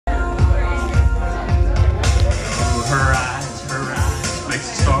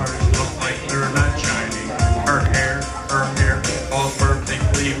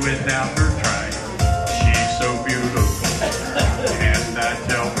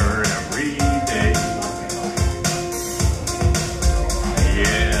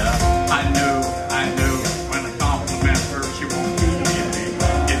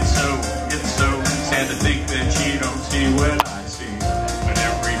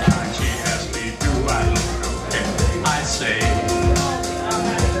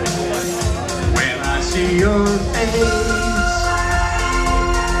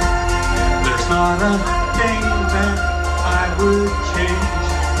a thing that I would change,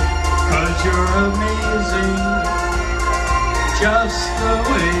 'cause you're amazing, just the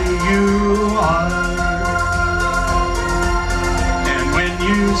way you are. And when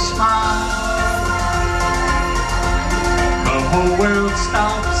you smile, the whole world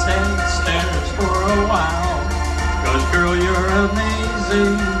stops and stares for a while, 'cause girl, you're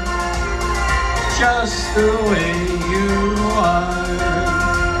amazing, just the way you are.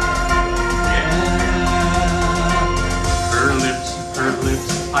 Yeah. Her lips,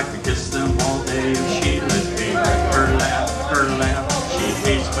 I could kiss them all day if she let me. Her laugh, she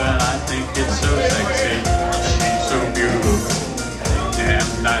hates, but I think it's so sexy. She's so beautiful,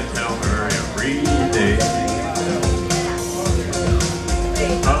 and I tell her every day.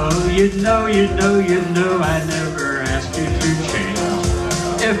 Oh, you know, I never asked you to change.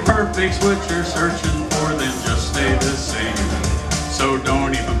 If perfect's what you're searching for, then just stay the same. So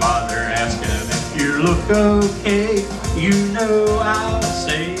don't even bother asking if you look okay. You know I'll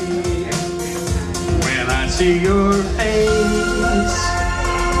say, when I see your face,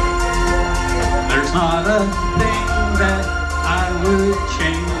 there's not a thing that I would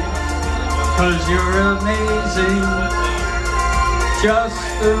change, 'cause you're amazing, just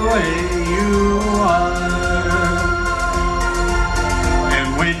the way you are. And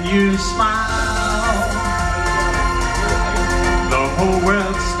when you smile, the whole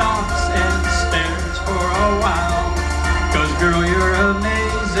world stops and stares for a while, 'cause girl, you're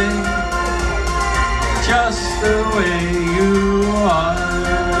amazing, just the way you are.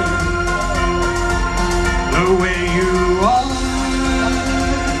 The way you are,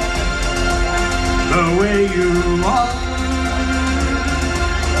 the way you are.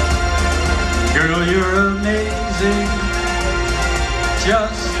 Girl, you're amazing,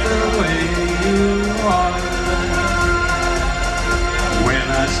 just the way you are. When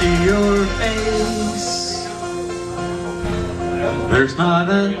I see your face, there's not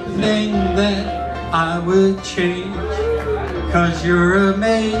a thing that I would change, 'cause you're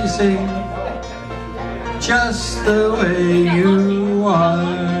amazing, just the way you are.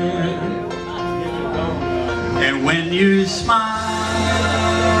 And when you smile,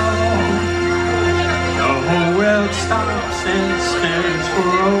 the whole world stops and stares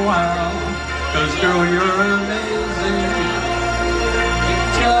for a while, 'cause girl, you're amazing,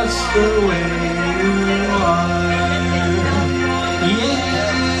 just the way